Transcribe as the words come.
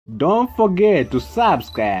Don't forget to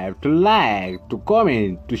subscribe, to like, to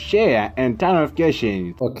comment, to share, and turn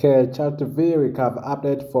notifications. Okay, Chat TV, we have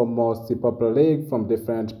update for most popular league from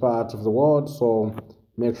different parts of the world. So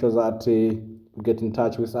make sure that you get in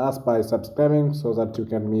touch with us by subscribing so that you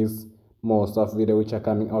can miss most of video which are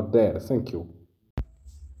coming out there. Thank you.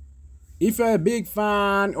 If you're a big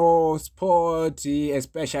fan of sport,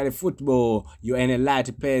 especially football, you're in a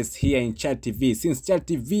light place here in Chat TV. Since Chat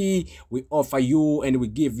TV, we offer you and we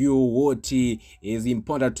give you what is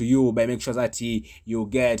important to you by making sure that you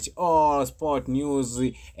get all sport news,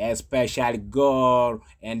 especially goal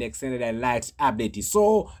and extended and light update.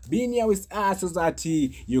 So being here with us so that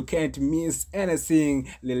you can't miss anything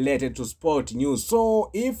related to sport news.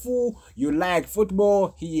 So if you like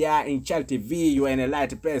football here in Chat TV, you're in a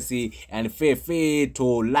light place. And feel free to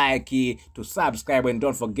like, to subscribe, and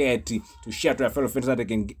don't forget to share to your fellow friends so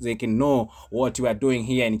that they can know what you are doing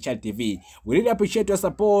here in Chat TV. We really appreciate your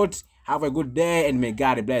support. Have a good day and may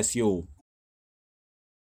God bless you.